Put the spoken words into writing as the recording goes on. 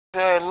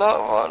A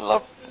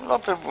lot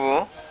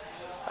people,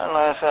 and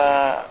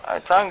I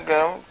thank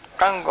them,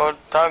 thank God,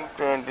 thank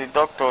the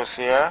doctors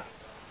here.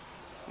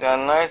 They are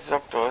nice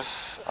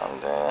doctors,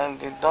 and then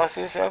the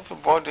nurses,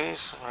 everybody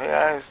is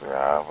here is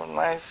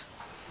nice,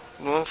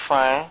 doing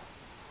fine.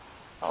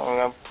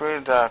 And we pray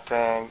that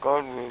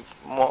God will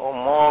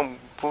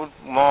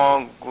put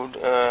more good,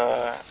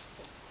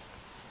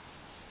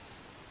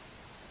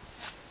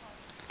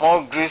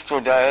 more grease to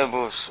their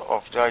elbows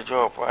of their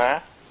job,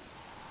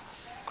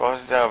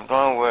 because they have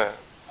done well.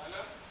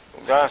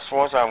 That's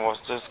what I was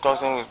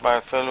discussing with my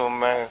fellow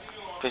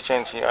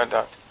patient here,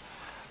 that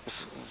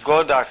it's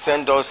God that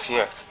sent us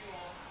here,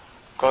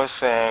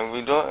 because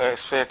we don't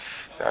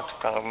expect that we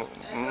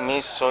can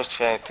miss such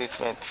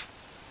treatment.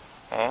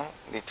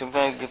 The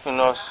treatment given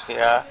us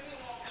here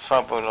is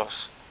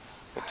fabulous.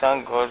 We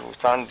thank God, we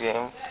thank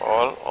them for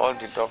all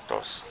the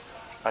doctors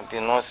and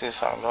the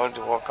nurses and all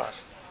the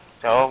workers.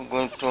 They are all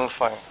going through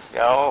fine. They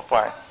are all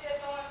fine.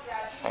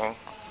 Eh?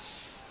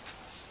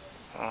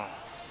 Mm.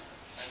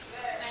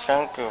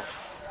 Thank you.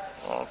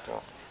 Thank you.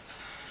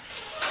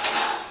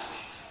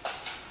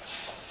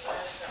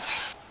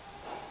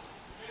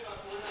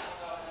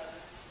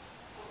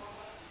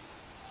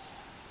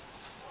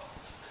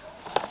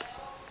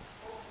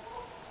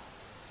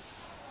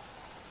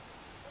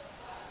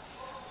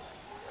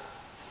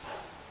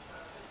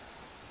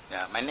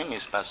 Yeah, my name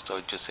is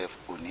Pastor Joseph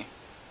Uni.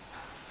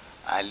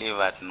 I live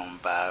at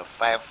number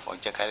 5 on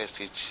Jakare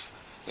Street,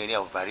 area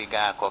of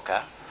Bariga,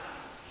 Koka.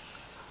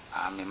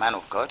 I'm a man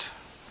of God,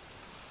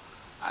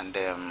 and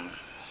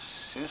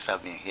since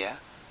I've been here,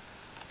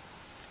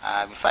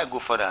 before I go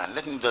further,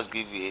 let me just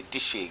give you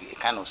a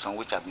kind of song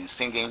which I've been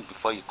singing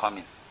before you come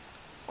in.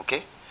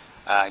 Okay?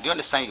 Do you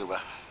understand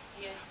Yoruba?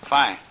 Yes.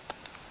 Fine.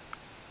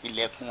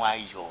 Ilẹ̀kùn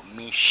ayọ̀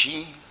mi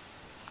ṣí.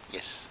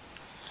 Yes.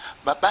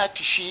 Bàbá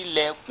ti ṣí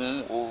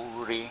ilẹ̀kùn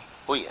oore.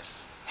 Oh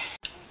yes.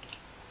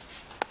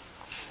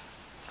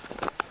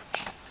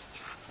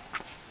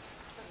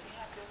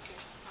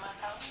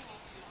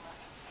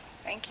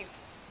 Thank you.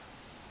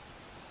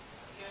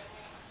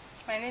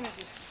 My name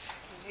is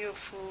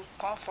Ziofu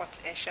Comfort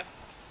Esha.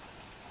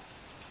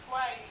 Why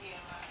are you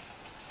here, ma?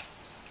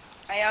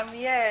 I am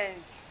here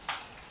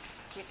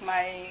with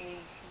my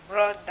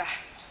brother,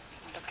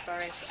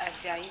 Dr.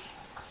 Ajayi.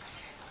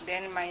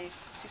 Then my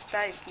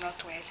sister is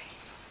not well.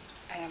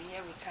 I am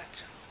here with her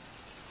too.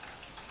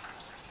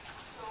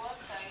 So what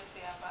can you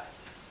say about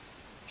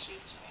this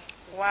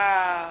treatment?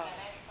 Wow.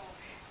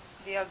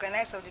 The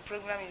organizer of the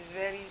program is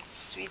very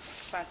sweet,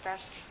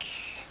 fantastic.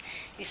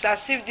 It's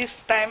as if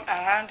this time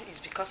around is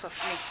because of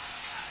me.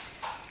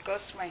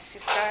 Because my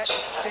sister is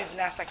safe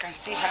now, as I can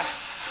see her.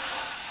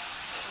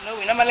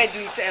 We normally do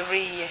it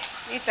every year.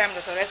 Each time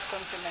Dr. S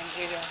comes to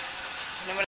Nigeria,